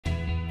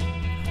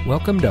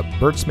Welcome to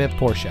Bert Smith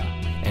Porsche,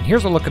 and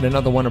here's a look at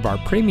another one of our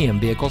premium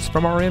vehicles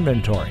from our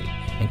inventory,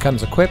 and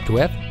comes equipped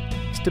with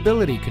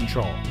stability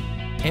control,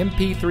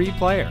 MP3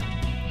 player,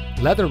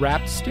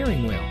 leather-wrapped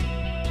steering wheel,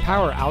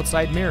 power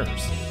outside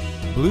mirrors,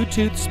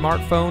 Bluetooth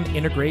smartphone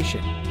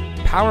integration,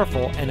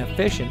 powerful and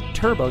efficient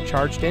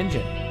turbocharged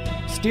engine,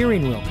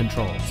 steering wheel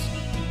controls,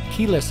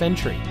 keyless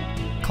entry,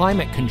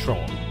 climate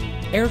control,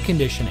 air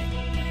conditioning,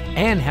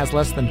 and has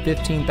less than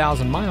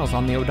 15,000 miles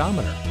on the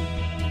odometer.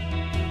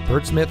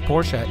 Bert Smith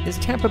Porsche is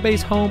Tampa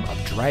Bay's home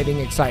of driving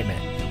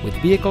excitement with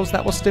vehicles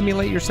that will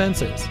stimulate your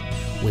senses.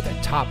 With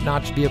a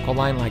top-notch vehicle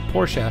line like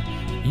Porsche,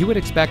 you would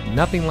expect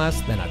nothing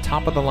less than a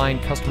top-of-the-line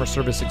customer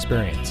service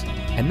experience.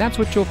 And that's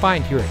what you'll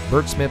find here at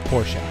Bert Smith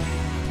Porsche.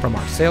 From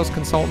our sales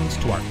consultants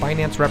to our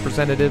finance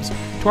representatives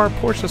to our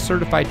Porsche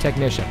certified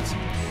technicians.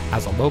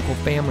 As a local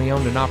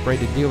family-owned and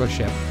operated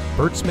dealership,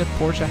 Bert Smith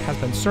Porsche has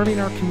been serving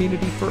our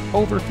community for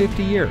over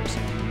 50 years.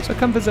 So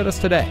come visit us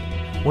today.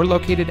 We're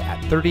located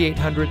at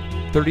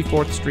 3800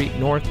 34th Street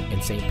North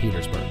in St.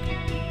 Petersburg.